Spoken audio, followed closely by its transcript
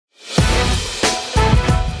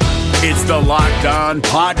It's the Locked On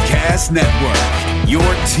Podcast Network, your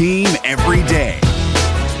team every day.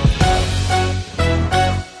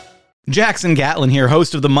 Jackson Gatlin here,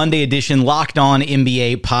 host of the Monday edition Locked On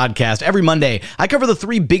NBA podcast. Every Monday, I cover the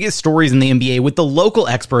three biggest stories in the NBA with the local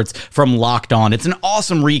experts from Locked On. It's an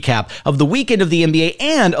awesome recap of the weekend of the NBA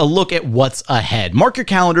and a look at what's ahead. Mark your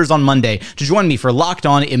calendars on Monday to join me for Locked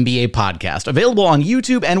On NBA podcast, available on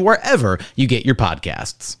YouTube and wherever you get your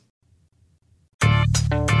podcasts.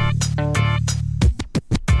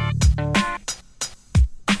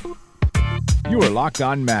 You are Locked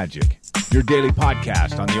On Magic, your daily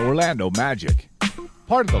podcast on the Orlando Magic.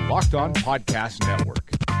 Part of the Locked On Podcast Network,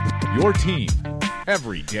 your team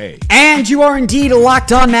every day. And you are indeed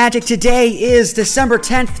Locked On Magic. Today is December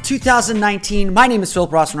 10th, 2019. My name is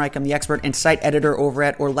Philip Rosenreich. I'm the expert and site editor over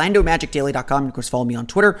at OrlandoMagicDaily.com. And of course, follow me on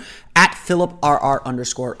Twitter at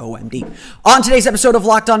PhilipRR_OMD. On today's episode of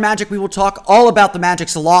Locked On Magic, we will talk all about the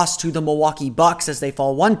Magic's loss to the Milwaukee Bucks as they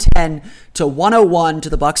fall 110-101 to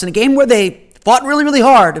the Bucks in a game where they fought really, really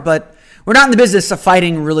hard, but we're not in the business of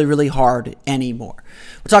fighting really, really hard anymore.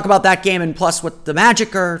 We'll talk about that game and plus what the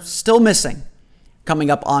Magic are still missing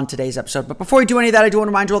coming up on today's episode. But before we do any of that, I do want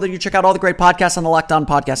to remind you all that you check out all the great podcasts on the Locked On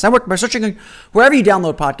Podcast Network by searching wherever you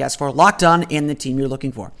download podcasts for Locked On and the team you're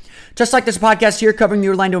looking for. Just like this podcast here covering the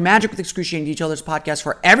Orlando Magic with excruciating detail, there's a podcast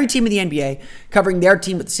for every team in the NBA covering their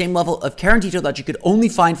team with the same level of care and detail that you could only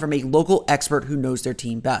find from a local expert who knows their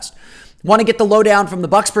team best. Want to get the lowdown from the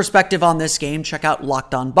Bucks perspective on this game? Check out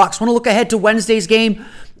Locked On Bucks. Want to look ahead to Wednesday's game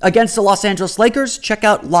against the Los Angeles Lakers? Check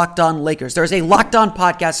out Locked On Lakers. There's a Locked On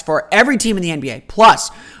podcast for every team in the NBA.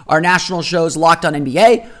 Plus, our national shows Locked On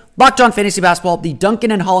NBA, Locked On Fantasy Basketball, the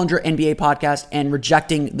Duncan and Hollinger NBA podcast, and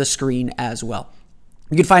Rejecting the Screen as well.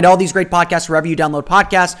 You can find all these great podcasts wherever you download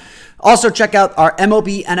podcasts. Also, check out our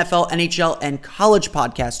MLB, NFL, NHL, and college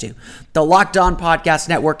podcasts too. The Locked On Podcast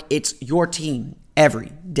Network, it's your team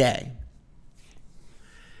every day.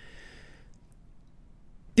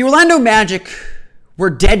 The Orlando Magic were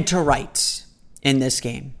dead to rights in this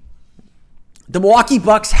game. The Milwaukee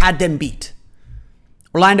Bucks had them beat.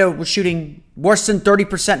 Orlando was shooting worse than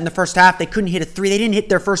 30% in the first half. They couldn't hit a three. They didn't hit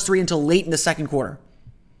their first three until late in the second quarter.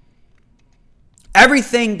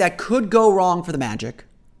 Everything that could go wrong for the Magic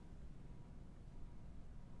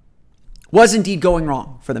was indeed going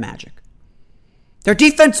wrong for the Magic. Their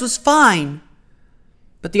defense was fine,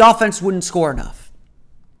 but the offense wouldn't score enough.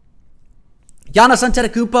 Giannis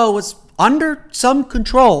Antetokounmpo was under some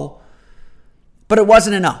control, but it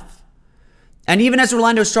wasn't enough. And even as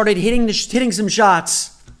Orlando started hitting some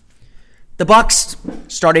shots, the Bucks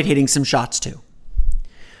started hitting some shots too.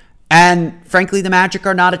 And frankly, the Magic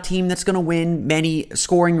are not a team that's going to win many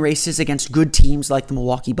scoring races against good teams like the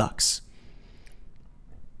Milwaukee Bucks.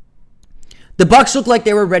 The Bucks looked like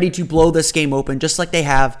they were ready to blow this game open, just like they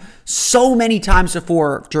have so many times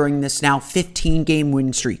before during this now 15-game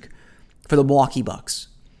win streak for the Milwaukee Bucks.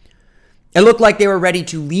 It looked like they were ready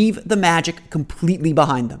to leave the Magic completely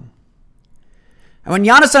behind them. And when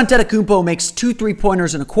Giannis Antetokounmpo makes 2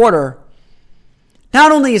 3-pointers in a quarter,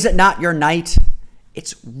 not only is it not your night,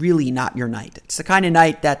 it's really not your night. It's the kind of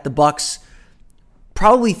night that the Bucks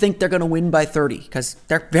probably think they're going to win by 30 because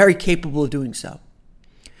they're very capable of doing so.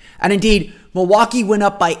 And indeed, Milwaukee went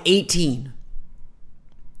up by 18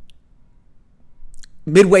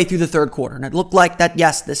 midway through the third quarter. And it looked like that,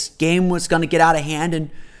 yes, this game was going to get out of hand and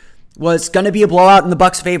was going to be a blowout in the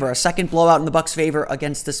Bucks' favor, a second blowout in the Bucks' favor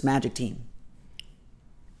against this Magic team.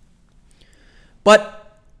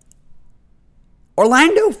 But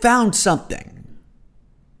Orlando found something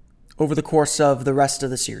over the course of the rest of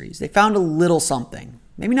the series. They found a little something.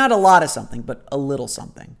 Maybe not a lot of something, but a little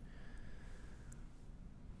something.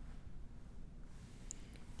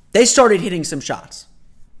 They started hitting some shots.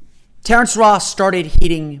 Terrence Ross started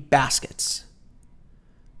hitting baskets.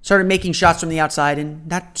 Started making shots from the outside, and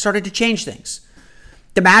that started to change things.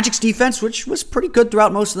 The Magic's defense, which was pretty good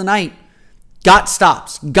throughout most of the night, got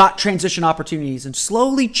stops, got transition opportunities, and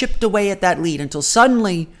slowly chipped away at that lead until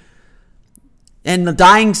suddenly, in the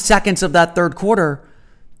dying seconds of that third quarter,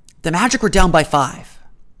 the Magic were down by 5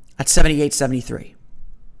 at 78-73.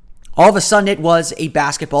 All of a sudden, it was a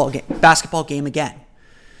basketball game again.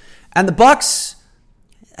 And the Bucks,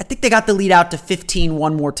 I think they got the lead out to 15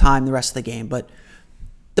 one more time the rest of the game, but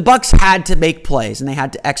the Bucks had to make plays and they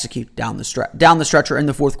had to execute down the stretcher in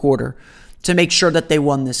the fourth quarter to make sure that they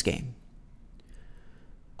won this game.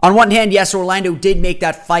 On one hand, yes, Orlando did make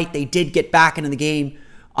that fight. They did get back into the game.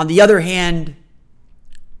 On the other hand,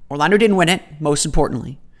 Orlando didn't win it, most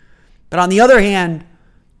importantly. But on the other hand,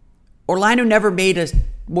 Orlando never made a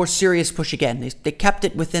more serious push again. They kept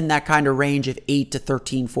it within that kind of range of 8 to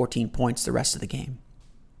 13, 14 points the rest of the game.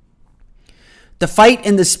 The fight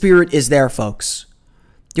and the spirit is there, folks.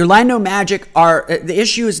 The Orlando Magic the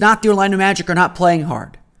issue is not the Orlando Magic are not playing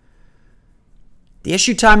hard. The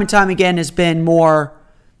issue time and time again has been more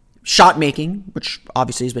shot making, which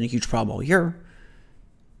obviously has been a huge problem all year.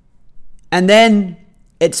 And then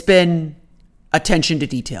it's been attention to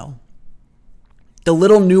detail. The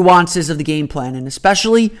little nuances of the game plan, and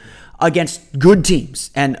especially against good teams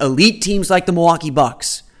and elite teams like the Milwaukee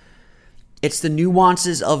Bucks. It's the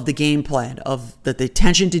nuances of the game plan, of the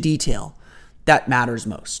attention to detail that matters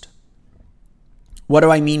most. What do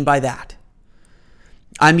I mean by that?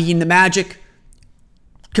 I mean the Magic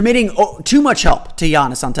committing too much help to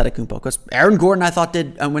Giannis Antetokounmpo, because Aaron Gordon, I thought,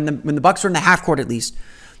 did when the Bucks were in the half court at least,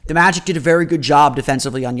 the Magic did a very good job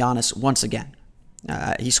defensively on Giannis once again.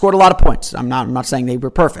 He scored a lot of points. I'm not saying they were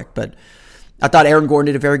perfect, but I thought Aaron Gordon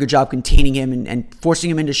did a very good job containing him and forcing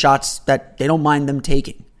him into shots that they don't mind them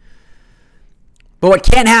taking. But what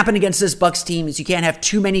can't happen against this Bucks team is you can't have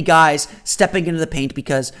too many guys stepping into the paint,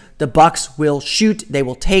 because the Bucks will shoot, they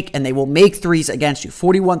will take, and they will make threes against you.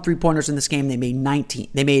 41 three-pointers in this game. They made 19.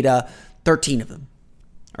 They made 13 of them.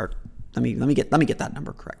 Or let me get that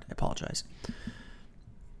number correct. I apologize.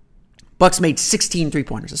 Bucks made 16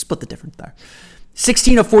 three-pointers. I split the difference there.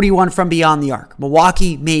 16 of 41 from beyond the arc.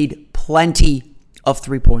 Milwaukee made plenty of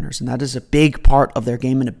three-pointers, and that is a big part of their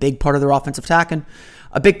game and a big part of their offensive attack, and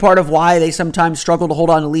a big part of why they sometimes struggle to hold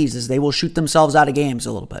on to leads is they will shoot themselves out of games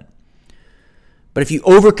a little bit. But if you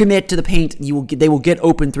overcommit to the paint, they will get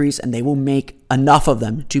open threes, and they will make enough of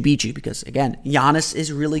them to beat you, because, again, Giannis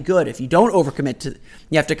is really good. If you don't overcommit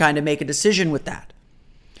you have to kind of make a decision with that.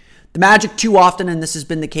 The Magic too often, and this has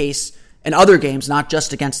been the case in other games, not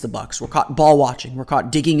just against the Bucks, we're caught ball watching, we're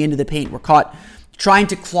caught digging into the paint, we're caught trying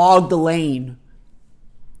to clog the lane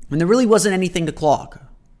when there really wasn't anything to clog.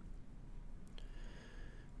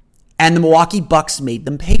 And the Milwaukee Bucks made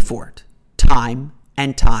them pay for it time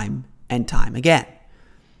and time and time again.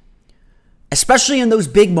 Especially in those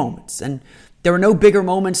big moments. And there were no bigger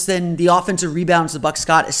moments than the offensive rebounds the Bucks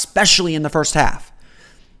got, especially in the first half.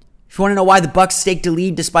 If you want to know why the Bucks staked a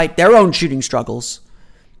lead despite their own shooting struggles,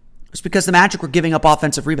 it's because the Magic were giving up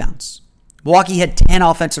offensive rebounds. Milwaukee had 10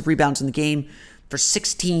 offensive rebounds in the game for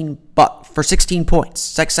 16 points,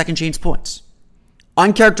 second chance points.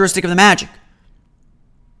 Uncharacteristic of the Magic.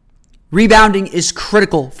 Rebounding is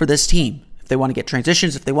critical for this team if they want to get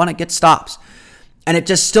transitions, if they want to get stops. And it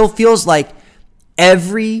just still feels like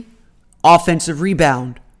every offensive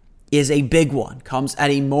rebound is a big one. Comes at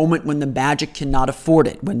a moment when the Magic cannot afford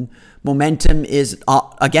it, when momentum is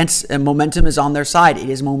momentum is on their side. It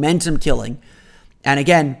is momentum killing. And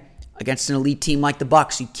again, against an elite team like the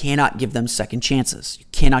Bucks, you cannot give them second chances. You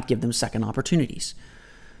cannot give them second opportunities.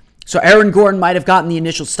 So Aaron Gordon might have gotten the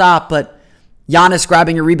initial stop, but Giannis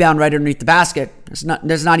grabbing a rebound right underneath the basket,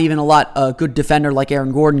 there's not even a lot a good defender like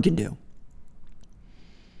Aaron Gordon can do.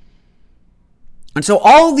 And so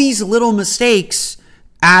all these little mistakes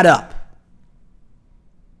add up.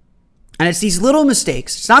 And it's these little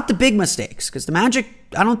mistakes. It's not the big mistakes, because the Magic,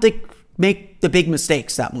 I don't think, make the big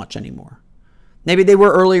mistakes that much anymore. Maybe they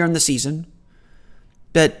were earlier in the season.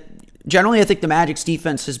 But generally, I think the Magic's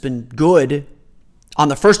defense has been good on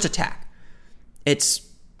the first attack. It's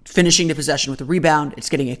finishing the possession with a rebound. It's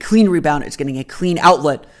getting a clean rebound. It's getting a clean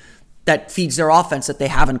outlet that feeds their offense that they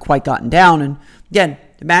haven't quite gotten down. And again,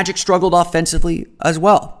 the Magic struggled offensively as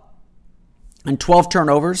well. And 12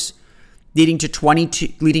 turnovers leading to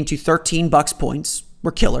 13 Bucks points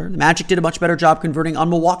were killer. The Magic did a much better job converting on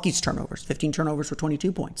Milwaukee's turnovers. 15 turnovers for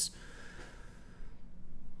 22 points.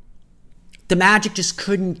 The Magic just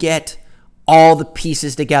couldn't get all the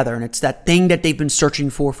pieces together, and it's that thing that they've been searching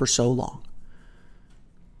for so long.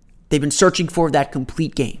 They've been searching for that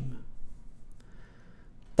complete game.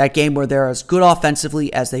 That game where they're as good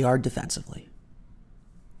offensively as they are defensively.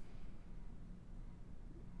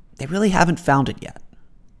 They really haven't found it yet.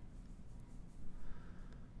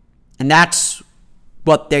 And that's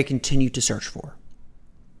what they continue to search for.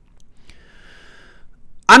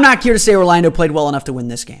 I'm not here to say Orlando played well enough to win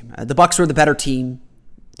this game. The Bucks were the better team.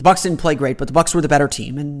 The Bucks didn't play great, but the Bucks were the better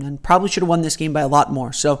team and probably should have won this game by a lot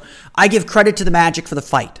more. So I give credit to the Magic for the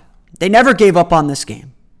fight. They never gave up on this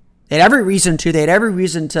game. They had every reason to. They had every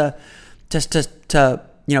reason to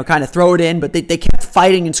kind of throw it in, but they kept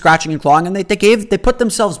fighting and scratching and clawing, and they put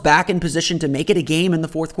themselves back in position to make it a game in the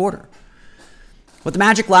fourth quarter. What the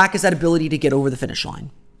Magic lack is that ability to get over the finish line.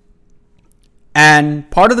 And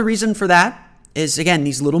part of the reason for that is, again,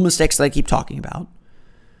 these little mistakes that I keep talking about.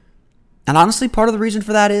 And honestly, part of the reason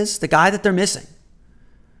for that is the guy that they're missing.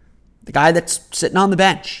 The guy that's sitting on the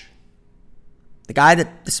bench. The guy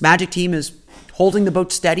that this Magic team is holding the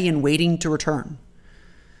boat steady and waiting to return.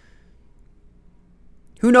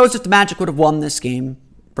 Who knows if the Magic would have won this game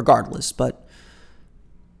regardless, but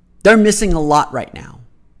they're missing a lot right now.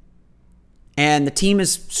 And the team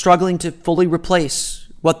is struggling to fully replace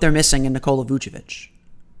what they're missing in Nikola Vucevic.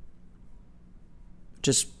 Which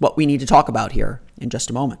is what we need to talk about here in just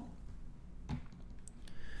a moment.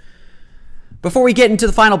 Before we get into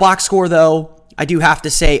the final box score, though, I do have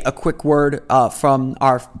to say a quick word from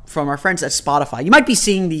our friends at Spotify. You might be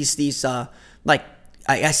seeing these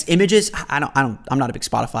I guess images. I'm not a big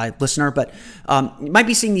Spotify listener, but you might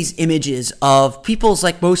be seeing these images of people's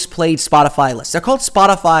most played Spotify lists. They're called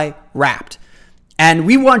Spotify Wrapped. And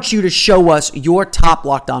we want you to show us your top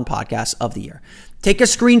Locked On podcasts of the year. Take a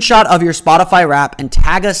screenshot of your Spotify Wrap and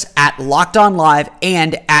tag us at Locked On Live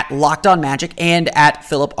and at Locked On Magic and at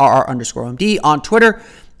PhilipRR_MD on Twitter,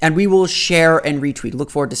 and we will share and retweet.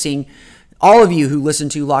 Look forward to seeing all of you who listen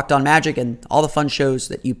to Locked On Magic and all the fun shows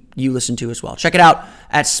that you listen to as well. Check it out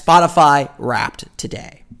at Spotify Wrapped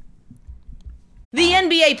today. The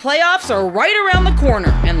NBA playoffs are right around the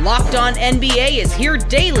corner, and Locked On NBA is here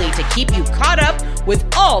daily to keep you caught up with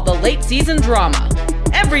all the late season drama.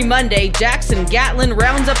 Every Monday, Jackson Gatlin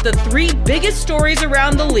rounds up the 3 biggest stories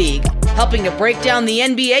around the league, helping to break down the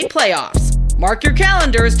NBA playoffs. Mark your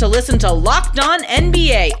calendars to listen to Locked On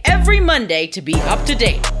NBA every Monday to be up to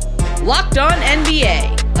date. Locked On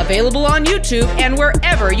NBA, available on YouTube and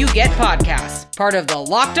wherever you get podcasts. Part of the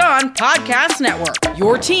Locked On Podcast Network,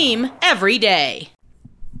 your team every day.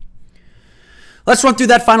 Let's run through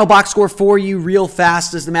that final box score for you real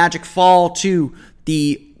fast as the Magic fall to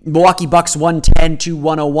the Milwaukee Bucks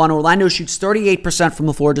 110-101. Orlando shoots 38% from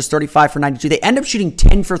the floor, just 35 for 92. They end up shooting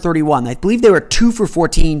 10 for 31. I believe they were 2 for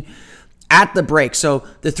 14 at the break. So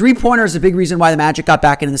the three-pointer is a big reason why the Magic got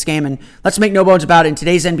back into this game. And let's make no bones about it. In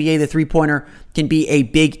today's NBA, the three-pointer can be a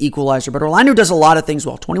big equalizer. But Orlando does a lot of things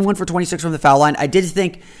well. 21 for 26 from the foul line. I did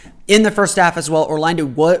think in the first half as well, Orlando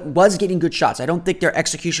was getting good shots. I don't think their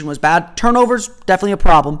execution was bad. Turnovers, definitely a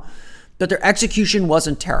problem. But their execution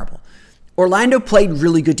wasn't terrible. Orlando played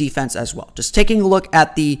really good defense as well. Just taking a look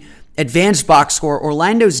at the advanced box score,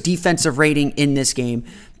 Orlando's defensive rating in this game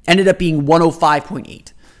ended up being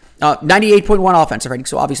 105.8. 98.1 offensive rating,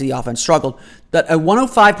 so obviously the offense struggled. But a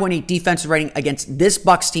 105.8 defensive rating against this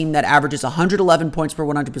Bucks team that averages 111 points per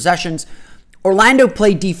 100 possessions. Orlando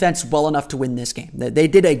played defense well enough to win this game. They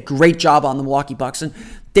did a great job on the Milwaukee Bucks, and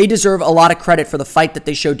they deserve a lot of credit for the fight that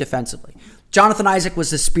they showed defensively. Jonathan Isaac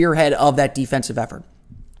was the spearhead of that defensive effort.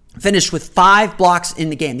 Finished with 5 blocks in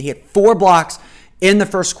the game. They hit 4 blocks in the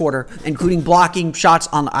first quarter, including blocking shots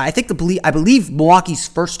on, I believe Milwaukee's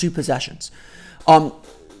first 2 possessions.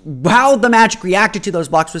 How the Magic reacted to those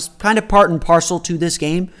blocks was kind of part and parcel to this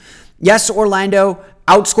game. Yes, Orlando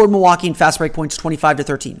outscored Milwaukee in fast break points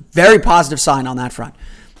 25-13. Very positive sign on that front.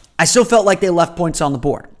 I still felt like they left points on the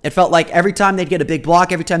board. It felt like every time they'd get a big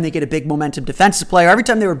block, every time they get a big momentum defensive player, every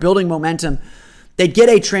time they were building momentum, they'd get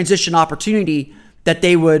a transition opportunity that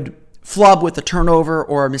they would flub with a turnover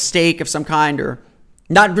or a mistake of some kind or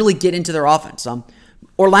not really get into their offense.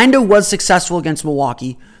 Orlando was successful against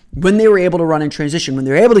Milwaukee when they were able to run in transition, when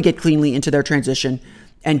they were able to get cleanly into their transition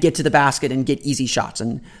and get to the basket and get easy shots.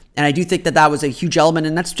 And I do think that was a huge element,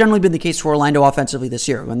 and that's generally been the case for Orlando offensively this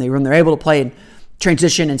year. When they're able to play in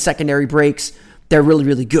transition and secondary breaks, they're really,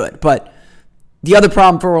 really good. But the other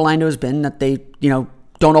problem for Orlando has been that they,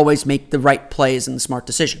 don't always make the right plays and the smart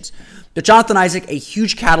decisions. But Jonathan Isaac, a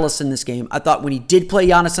huge catalyst in this game. I thought when he did play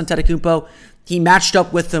Giannis Antetokounmpo, he matched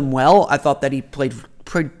up with them well. I thought that he played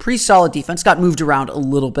pretty solid defense, got moved around a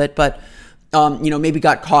little bit, but maybe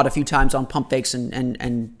got caught a few times on pump fakes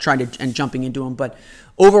and trying to and jumping into him. But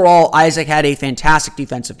overall, Isaac had a fantastic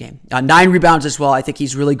defensive game. 9 rebounds as well. I think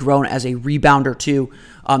he's really grown as a rebounder too.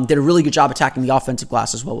 Did a really good job attacking the offensive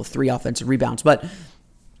glass as well with 3 offensive rebounds. But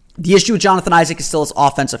the issue with Jonathan Isaac is still his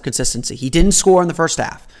offensive consistency. He didn't score in the first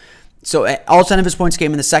half. So all 10 of his points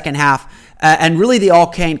came in the second half, and really they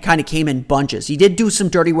all kind of came in bunches. He did do some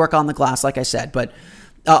dirty work on the glass, like I said, but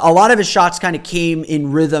a lot of his shots kind of came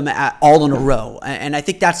in rhythm all in a row. And I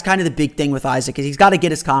think that's kind of the big thing with Isaac is he's got to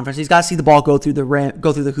get his confidence. He's got to see the ball go through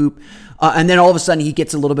the hoop, and then all of a sudden he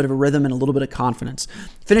gets a little bit of a rhythm and a little bit of confidence.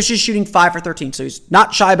 Finishes shooting 5 for 13, so he's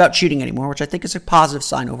not shy about shooting anymore, which I think is a positive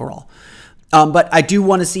sign overall. But I do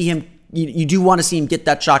want to see him. You do want to see him get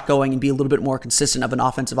that shot going and be a little bit more consistent of an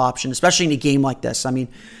offensive option, especially in a game like this. I mean,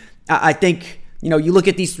 I think, you look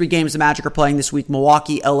at these 3 games the Magic are playing this week,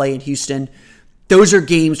 Milwaukee, LA, and Houston. Those are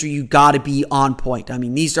games where you got to be on point. I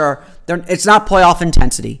mean, it's not playoff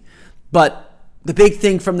intensity, but the big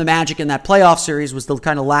thing from the Magic in that playoff series was the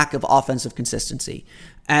kind of lack of offensive consistency.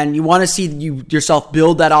 And you want to see yourself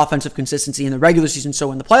build that offensive consistency in the regular season, so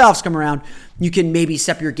when the playoffs come around, you can maybe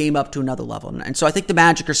step your game up to another level. And so I think the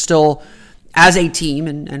Magic are still, as a team,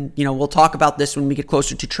 and we'll talk about this when we get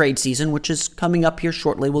closer to trade season, which is coming up here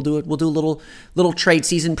shortly. We'll do a little trade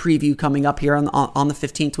season preview coming up here on the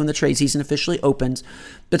 15th when the trade season officially opens.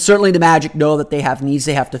 But certainly the Magic know that they have needs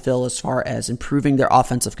they have to fill as far as improving their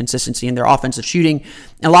offensive consistency and their offensive shooting.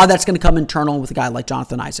 And a lot of that's going to come internal with a guy like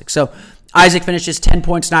Jonathan Isaac. So Isaac finishes 10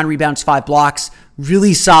 points, 9 rebounds, 5 blocks.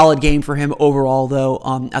 Really solid game for him overall,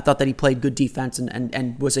 though. I thought that he played good defense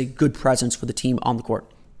and was a good presence for the team on the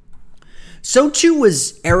court. So too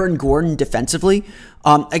was Aaron Gordon defensively.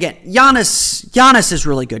 Again, Giannis is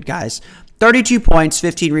really good, guys. 32 points,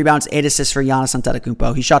 15 rebounds, 8 assists for Giannis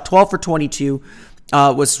Antetokounmpo. He shot 12 for 22.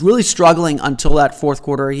 Was really struggling until that fourth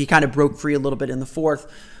quarter. He kind of broke free a little bit in the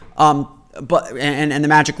fourth. But the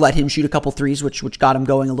Magic let him shoot a couple threes, which got him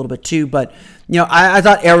going a little bit too. But I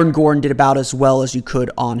thought Aaron Gordon did about as well as you could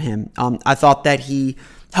on him. I thought that he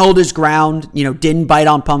held his ground, didn't bite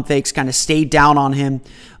on pump fakes, kind of stayed down on him,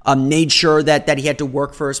 made sure that he had to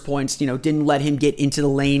work for his points, didn't let him get into the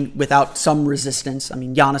lane without some resistance. I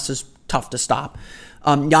mean, Giannis is tough to stop.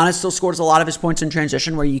 Giannis still scores a lot of his points in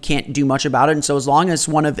transition where you can't do much about it. And so as long as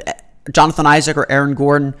one of Jonathan Isaac or Aaron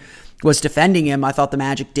Gordon was defending him, I thought the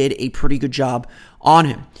Magic did a pretty good job on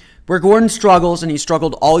him. Where Gordon struggles, and he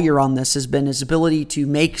struggled all year on this, has been his ability to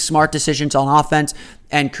make smart decisions on offense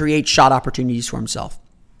and create shot opportunities for himself.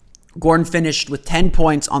 Gordon finished with 10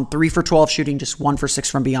 points on 3 for 12 shooting, just 1 for 6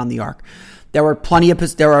 from beyond the arc. There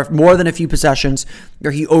were more than a few possessions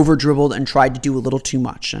where he over-dribbled and tried to do a little too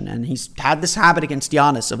much. And he's had this habit against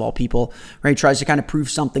Giannis, of all people, where he tries to kind of prove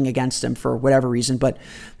something against him for whatever reason. But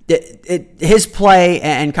his play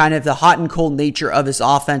and kind of the hot and cold nature of his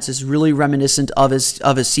offense is really reminiscent of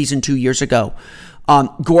his season 2 years ago.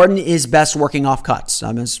 Gordon is best working off cuts.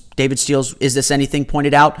 As David Steele's Is This Anything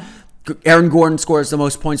pointed out, Aaron Gordon scores the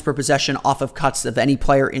most points per possession off of cuts of any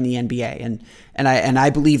player in the NBA, and I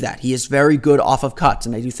believe that. He is very good off of cuts,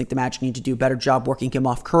 and I do think the Magic need to do a better job working him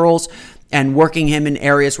off curls and working him in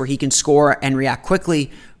areas where he can score and react quickly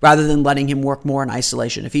rather than letting him work more in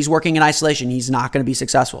isolation. If he's working in isolation, he's not going to be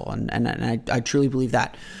successful, and I truly believe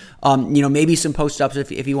that. Maybe some post-ups if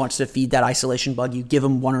he wants to feed that isolation bug. You give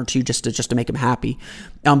him 1 or 2 just to make him happy.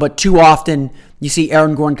 But too often, you see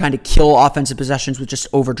Aaron Gordon kind of kill offensive possessions with just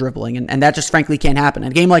over-dribbling, and that just frankly can't happen.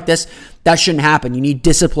 In a game like this, that shouldn't happen. You need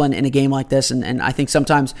discipline in a game like this, and I think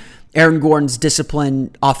sometimes Aaron Gordon's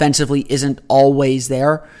discipline offensively isn't always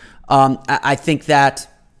there. I think that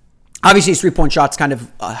obviously his three-point shot's kind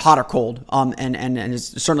of hot or cold, and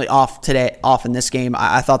it's certainly off in this game.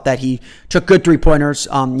 I thought that he took good three-pointers.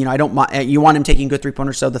 I don't mind. You want him taking good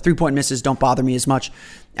three-pointers, so the three-point misses don't bother me as much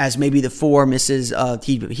as maybe the 4 misses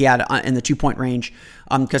he had in the 2-point range,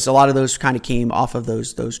 because a lot of those kind of came off of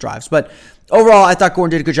those drives. But overall, I thought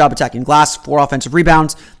Gordon did a good job attacking glass, 4 offensive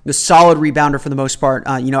rebounds, a solid rebounder for the most part.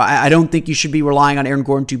 I don't think you should be relying on Aaron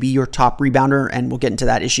Gordon to be your top rebounder, and we'll get into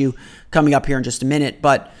that issue coming up here in just a minute.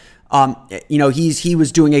 But he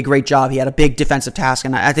was doing a great job. He had a big defensive task,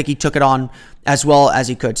 and I think he took it on as well as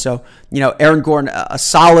he could. So, Aaron Gordon, a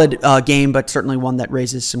solid game, but certainly one that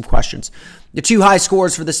raises some questions. The 2 high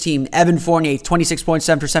scores for this team: Evan Fournier, 26 points,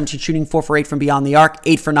 7 for 17 shooting, 4 for 8 from beyond the arc,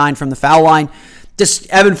 8 for 9 from the foul line. Just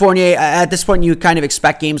Evan Fournier, at this point, you kind of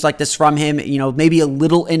expect games like this from him. Maybe a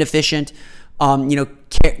little inefficient. I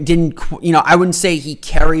wouldn't say he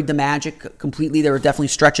carried the Magic completely. There were definitely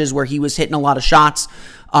stretches where he was hitting a lot of shots,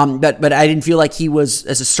 but I didn't feel like he was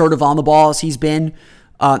as assertive on the ball as he's been.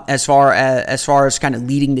 As far as kind of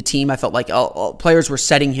leading the team, I felt like players were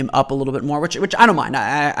setting him up a little bit more, which I don't mind.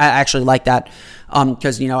 I actually like that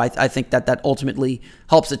because I think that ultimately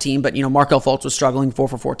helps the team. But Markelle Fultz was struggling, 4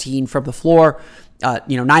 for 14 from the floor.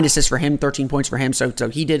 9 assists for him, 13 points for him. So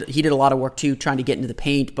he did a lot of work too, trying to get into the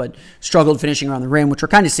paint, but struggled finishing around the rim, which we're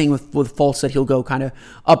kind of seeing with Fultz, that he'll go kind of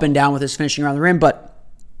up and down with his finishing around the rim. But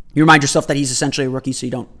you remind yourself that he's essentially a rookie, so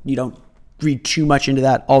you don't read too much into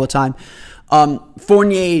that all the time.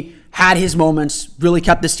 Fournier had his moments, really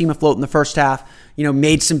kept this team afloat in the first half,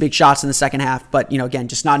 made some big shots in the second half, but, again,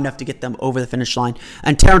 just not enough to get them over the finish line.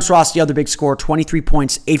 And Terrence Ross, the other big scorer, 23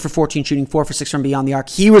 points, 8 for 14 shooting, 4 for 6 from beyond the arc.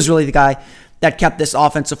 He was really the guy that kept this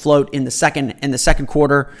offense afloat in the second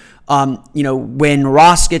quarter. When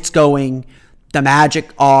Ross gets going, the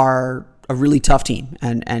Magic are a really tough team,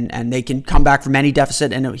 and they can come back from any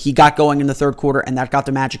deficit. And he got going in the third quarter, and that got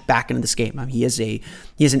the Magic back into this game. I mean, he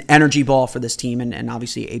is an energy ball for this team, and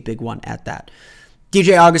obviously a big one at that.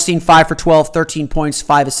 DJ Augustine, 5 for 12, 13 points,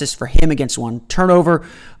 5 assists for him against 1 turnover.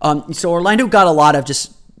 So Orlando got a lot of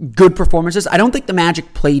just good performances. I don't think the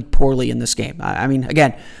Magic played poorly in this game. I mean,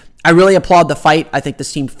 again, I really applaud the fight. I think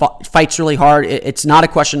this team fights really hard. It's not a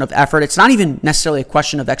question of effort. It's not even necessarily a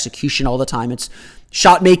question of execution all the time. It's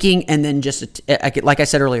shot making and then just, like I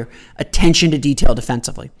said earlier, attention to detail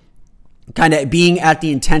defensively. Kind of being at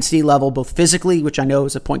the intensity level, both physically, which I know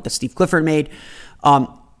is a point that Steve Clifford made,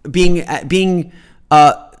 being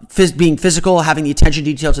physical, having the attention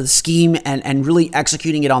to detail to the scheme, and really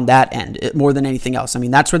executing it on that end more than anything else. I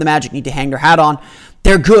mean, that's where the Magic need to hang their hat on.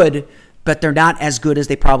 They're good, but they're not as good as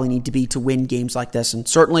they probably need to be to win games like this. And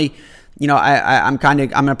certainly, I'm going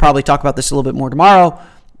to probably talk about this a little bit more tomorrow.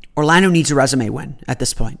 Orlando needs a resume win at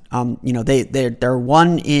this point. They're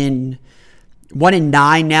 1 in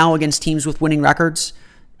 9 now against teams with winning records.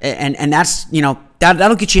 And that's,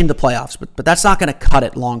 that'll get you into the playoffs, but that's not going to cut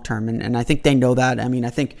it long term. And I think they know that. I mean,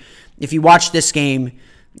 I think if you watch this game,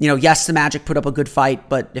 yes, the Magic put up a good fight,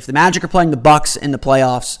 but if the Magic are playing the Bucks in the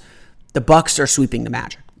playoffs, the Bucks are sweeping the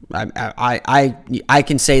Magic. I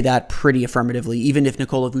can say that pretty affirmatively, even if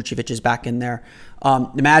Nikola Vucevic is back in there.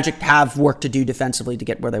 The Magic have work to do defensively to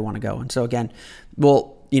get where they want to go. And so again,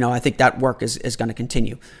 I think that work is going to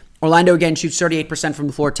continue. Orlando, again, shoots 38% from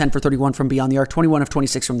the floor, 10 for 31 from beyond the arc, 21 of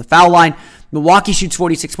 26 from the foul line. Milwaukee shoots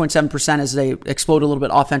 46.7% as they explode a little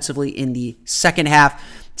bit offensively in the second half,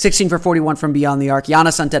 16 for 41 from beyond the arc.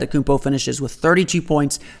 Giannis Antetokounmpo finishes with 32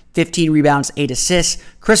 points, 15 rebounds, 8 assists.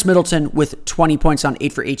 Chris Middleton with 20 points on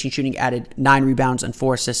 8 for 18 shooting added 9 rebounds and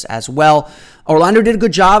 4 assists as well. Orlando did a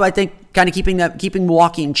good job, I think, kind of keeping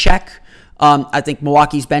Milwaukee in check. I think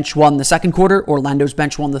Milwaukee's bench won the second quarter. Orlando's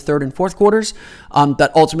bench won the third and fourth quarters.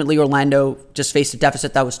 But ultimately, Orlando just faced a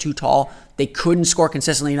deficit that was too tall. They couldn't score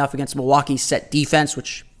consistently enough against Milwaukee's set defense,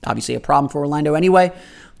 which obviously a problem for Orlando anyway.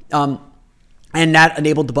 And that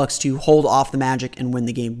enabled the Bucks to hold off the Magic and win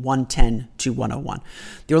the game 110-101.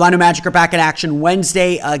 The Orlando Magic are back in action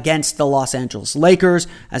Wednesday against the Los Angeles Lakers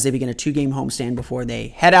as they begin a 2-game homestand before they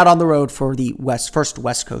head out on the road for the first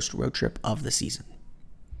West Coast road trip of the season.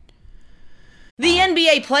 The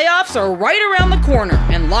NBA playoffs are right around the corner,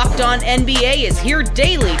 and Locked On NBA is here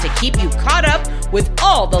daily to keep you caught up with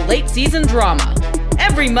all the late season drama.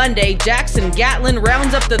 Every Monday, Jackson Gatlin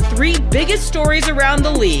rounds up the 3 biggest stories around the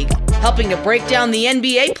league, helping to break down the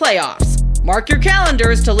NBA playoffs. Mark your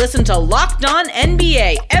calendars to listen to Locked On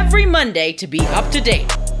NBA every Monday to be up to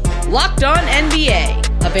date. Locked On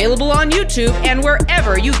NBA, available on YouTube and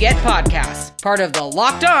wherever you get podcasts. Part of the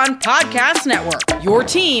Locked On Podcast Network, your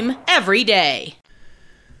team every day.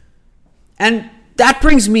 And that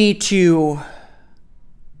brings me to,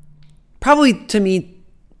 probably to me,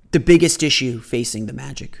 the biggest issue facing the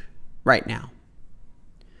Magic right now.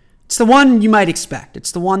 It's the one you might expect.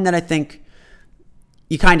 It's the one that I think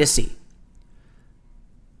you kind of see.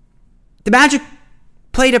 The Magic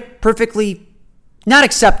played a perfectly, not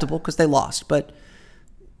acceptable because they lost, but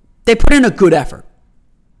they put in a good effort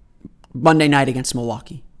Monday night against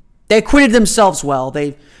Milwaukee. They acquitted themselves well.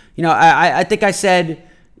 I think I said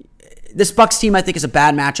this Bucks team, I think, is a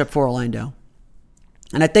bad matchup for Orlando.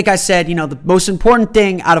 And I think I said, the most important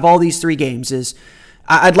thing out of all these 3 games is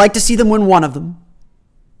I'd like to see them win one of them.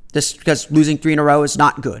 This because losing 3 in a row is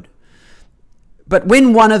not good. But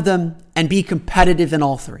win one of them and be competitive in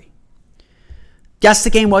all 3. Yes, the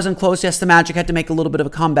game wasn't close. Yes, the Magic had to make a little bit of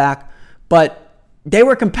a comeback. But they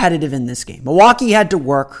were competitive in this game. Milwaukee had to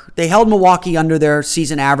work. They held Milwaukee under their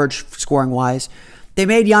season average scoring-wise. They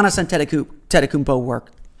made Giannis Antetokounmpo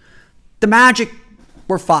work. The Magic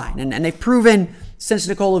were fine. And they've proven since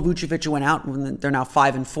Nikola Vucevic went out, when they're now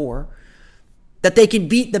 5-4, that they can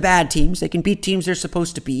beat the bad teams. They can beat teams they're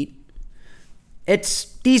supposed to beat.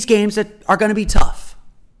 It's these games that are going to be tough.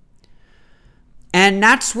 And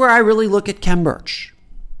that's where I really look at Khem Birch.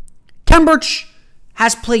 Khem Birch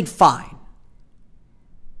has played fine.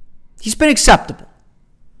 He's been acceptable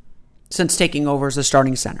since taking over as a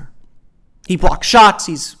starting center. He blocks shots.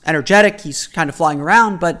 He's energetic. He's kind of flying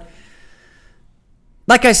around. But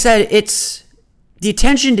like I said, it's the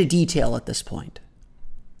attention to detail at this point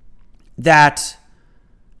that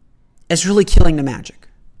is really killing the Magic.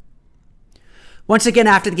 Once again,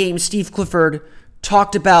 after the game, Steve Clifford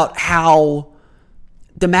talked about how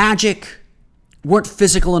the Magic weren't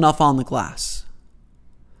physical enough on the glass.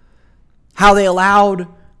 How they allowed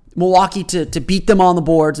Milwaukee to beat them on the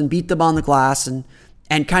boards and beat them on the glass and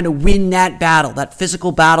kind of win that battle, that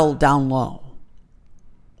physical battle down low.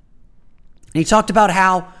 And he talked about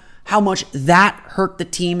how much that hurt the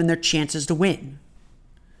team and their chances to win.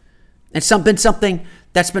 It's been something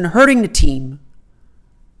that's been hurting the team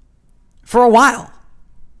for a while.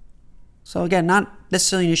 So again, not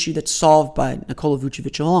necessarily an issue that's solved by Nikola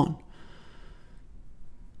Vucevic alone.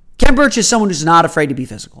 Khem Birch is someone who's not afraid to be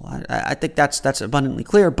physical. I think that's abundantly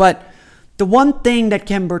clear. But the one thing that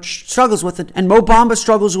Khem Birch struggles with, and Mo Bamba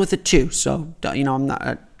struggles with it too. So I'm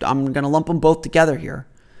going to lump them both together here.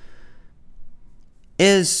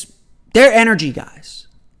 Is they're energy guys.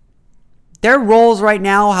 Their roles right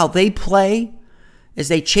now, how they play, is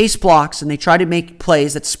they chase blocks and they try to make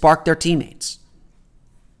plays that spark their teammates.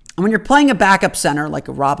 And when you're playing a backup center like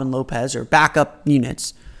a Robin Lopez or backup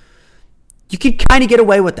units, you can kind of get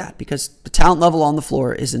away with that because the talent level on the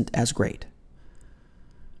floor isn't as great.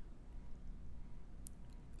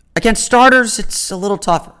 Against starters, it's a little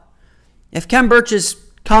tougher. If Khem Birch is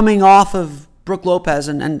coming off of Brook Lopez,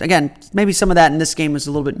 and again, maybe some of that in this game was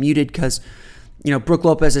a little bit muted because, Brook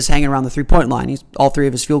Lopez is hanging around the three-point line. All three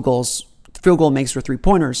of his field goal makes were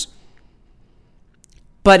three-pointers.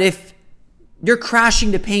 But if you're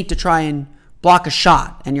crashing the paint to try and block a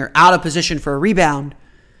shot and you're out of position for a rebound,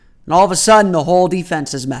 and all of a sudden the whole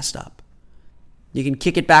defense is messed up, you can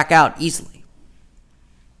kick it back out easily.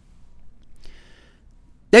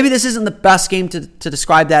 Maybe this isn't the best game to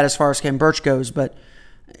describe that as far as Khem Birch goes, but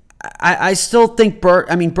I still think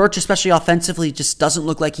Birch, especially offensively, just doesn't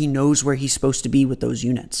look like he knows where he's supposed to be with those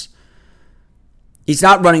units. He's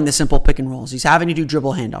not running the simple pick and rolls. He's having to do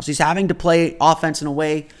dribble handoffs. He's having to play offense in a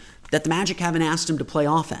way that the Magic haven't asked him to play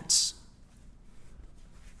offense.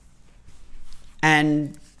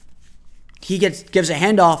 And he gives a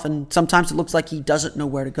handoff, and sometimes it looks like he doesn't know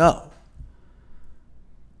where to go.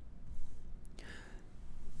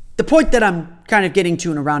 The point that I'm kind of getting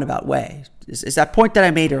to in a roundabout way is that point that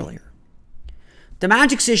I made earlier. The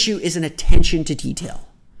Magic's issue is an attention to detail.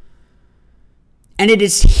 And it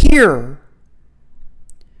is here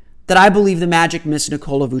that I believe the Magic miss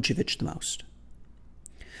Nikola Vucevic the most.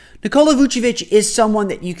 Nikola Vucevic is someone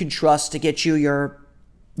that you can trust to get you your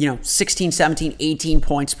 16, 17, 18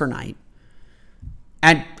 points per night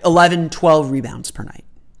and 11, 12 rebounds per night.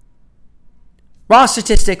 Raw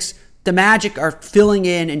statistics, the Magic are filling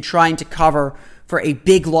in and trying to cover for a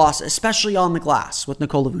big loss, especially on the glass with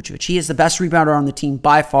Nikola Vucevic. He is the best rebounder on the team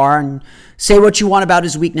by far, and say what you want about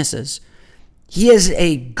his weaknesses. He is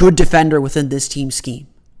a good defender within this team scheme.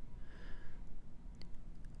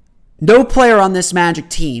 No player on this Magic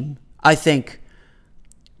team, I think,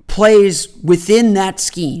 plays within that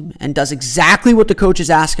scheme and does exactly what the coaches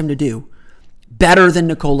ask him to do better than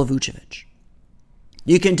Nikola Vucevic.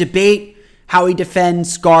 You can debate how he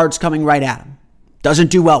defends guards coming right at him.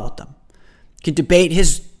 Doesn't do well with them. You can debate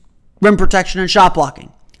his rim protection and shot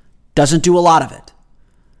blocking. Doesn't do a lot of it.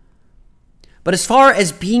 But as far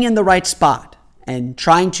as being in the right spot and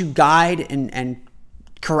trying to guide and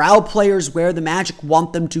corral players where the Magic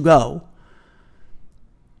want them to go,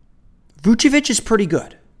 Vucevic is pretty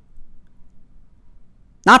good.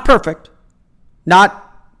 Not perfect. Not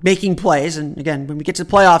making plays. And again, when we get to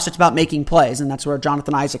the playoffs, it's about making plays, and that's where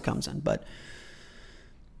Jonathan Isaac comes in. But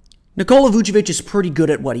Nikola Vucevic is pretty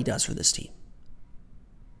good at what he does for this team.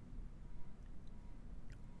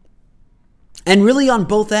 And really on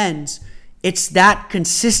both ends, it's that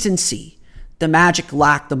consistency the Magic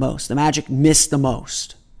lacked the most. The Magic missed the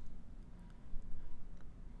most.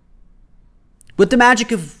 Would the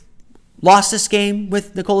Magic have lost this game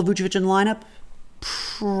with Nikola Vucevic in the lineup?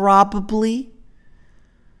 Probably.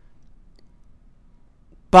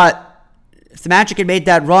 But if the Magic had made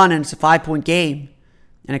that run and it's a 5-point game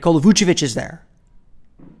and Nikola Vucevic is there,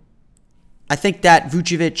 I think that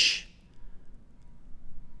Vucevic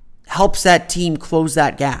helps that team close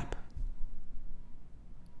that gap.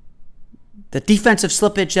 The defensive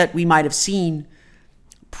slippage that we might have seen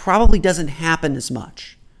probably doesn't happen as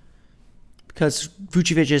much because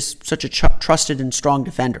Vucevic is such a trusted and strong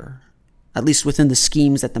defender, at least within the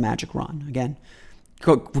schemes that the Magic run. Again,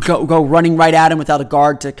 go running right at him without a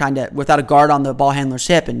guard on the ball handler's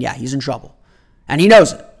hip, and yeah, he's in trouble. And he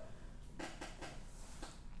knows it.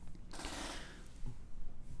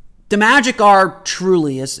 The Magic are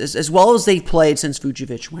truly, as well as they've played since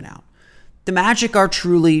Vucevic went out, the Magic are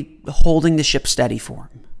truly holding the ship steady for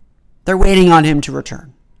him. They're waiting on him to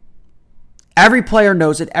return. Every player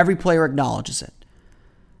knows it. Every player acknowledges it.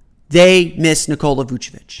 They miss Nikola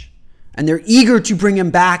Vucevic. And they're eager to bring him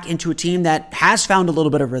back into a team that has found a little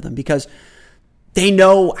bit of rhythm because they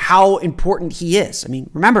know how important he is. I mean,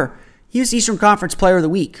 remember, he was Eastern Conference Player of the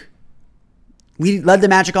Week. We led the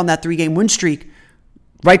Magic on that 3-game win streak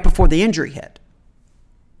right before the injury hit.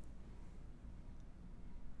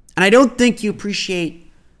 And I don't think you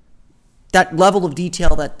appreciate that level of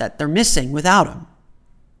detail that they're missing without him.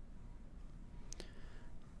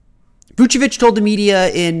 Vucevic told the media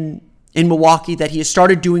in Milwaukee that he has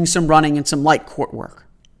started doing some running and some light court work.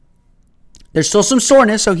 There's still some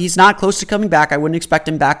soreness, so he's not close to coming back. I wouldn't expect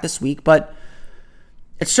him back this week, but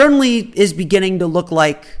it certainly is beginning to look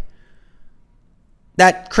like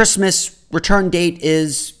that Christmas return date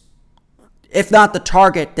is, if not the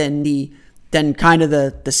target, then kind of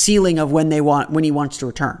the ceiling of when he wants to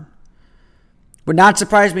return. Would not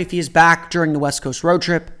surprise me if he is back during the West Coast road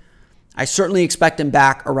trip. I certainly expect him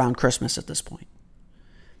back around Christmas at this point.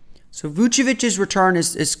 So Vucevic's return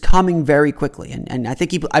is coming very quickly. And I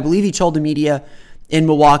think I believe he told the media in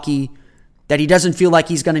Milwaukee that he doesn't feel like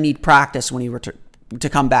he's going to need practice when to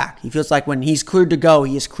come back. He feels like when he's cleared to go,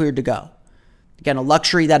 he is cleared to go. Again, a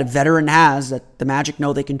luxury that a veteran has, that the Magic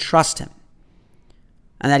know they can trust him.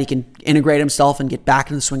 And that he can integrate himself and get back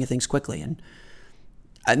in the swing of things quickly. And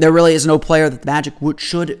there really is no player that the Magic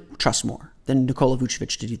should trust more than Nikola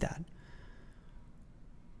Vucevic to do that.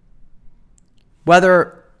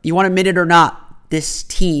 Whether you want to admit it or not, this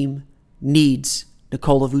team needs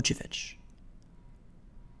Nikola Vucevic.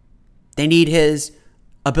 They need his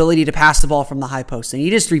ability to pass the ball from the high post. They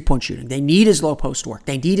need his three-point shooting. They need his low post work.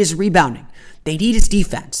 They need his rebounding. They need his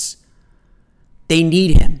defense. They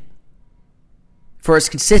need him for his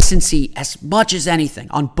consistency as much as anything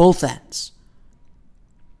on both ends.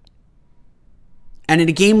 And in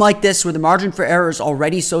a game like this, where the margin for error is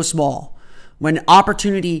already so small, when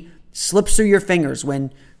opportunity slips through your fingers,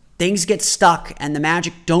 when things get stuck and the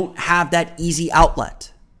Magic don't have that easy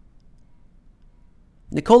outlet,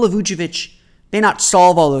 Nikola Vucevic may not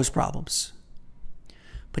solve all those problems,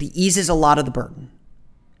 but he eases a lot of the burden.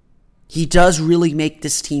 He does really make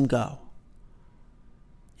this team go.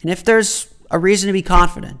 And if there's a reason to be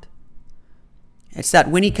confident, it's that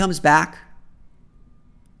when he comes back,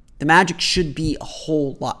 the Magic should be a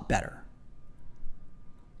whole lot better.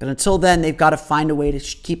 But until then, they've got to find a way to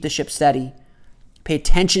keep the ship steady, pay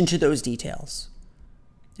attention to those details,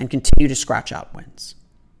 and continue to scratch out wins.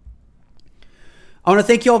 I want to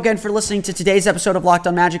thank you all again for listening to today's episode of Locked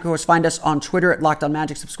On Magic. Of course, find us on Twitter at Locked On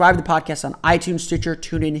Magic. Subscribe to the podcast on iTunes, Stitcher,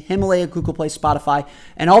 TuneIn, Himalaya, Google Play, Spotify,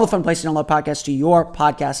 and all the fun places to download podcasts to your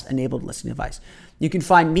podcast-enabled listening device. You can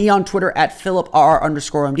find me on Twitter at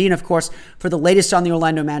PhilipR_MD. And of course, for the latest on the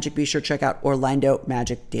Orlando Magic, be sure to check out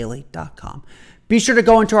OrlandoMagicDaily.com. Be sure to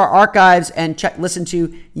go into our archives and listen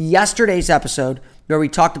to yesterday's episode, where we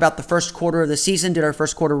talked about the first quarter of the season, did our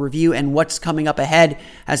first quarter review, and what's coming up ahead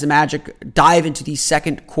as the Magic dive into the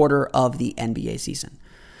second quarter of the NBA season.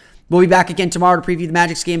 We'll be back again tomorrow to preview the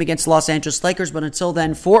Magic's game against the Los Angeles Lakers, but until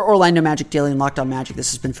then, for Orlando Magic Daily and Locked On Magic,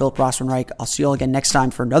 this has been Philip Rossman-Reich. I'll see you all again next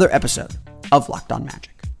time for another episode of Locked On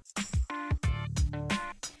Magic.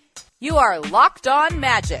 You are Locked On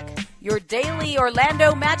Magic, your daily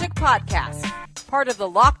Orlando Magic podcast, part of the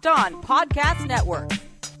Locked On Podcast Network,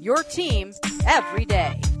 your team every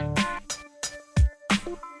day.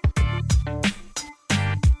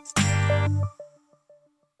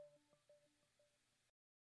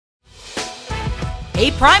 Hey,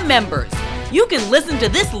 Prime members, you can listen to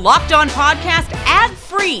this Locked On podcast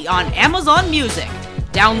ad-free on Amazon Music.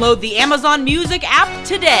 Download the Amazon Music app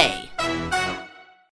today.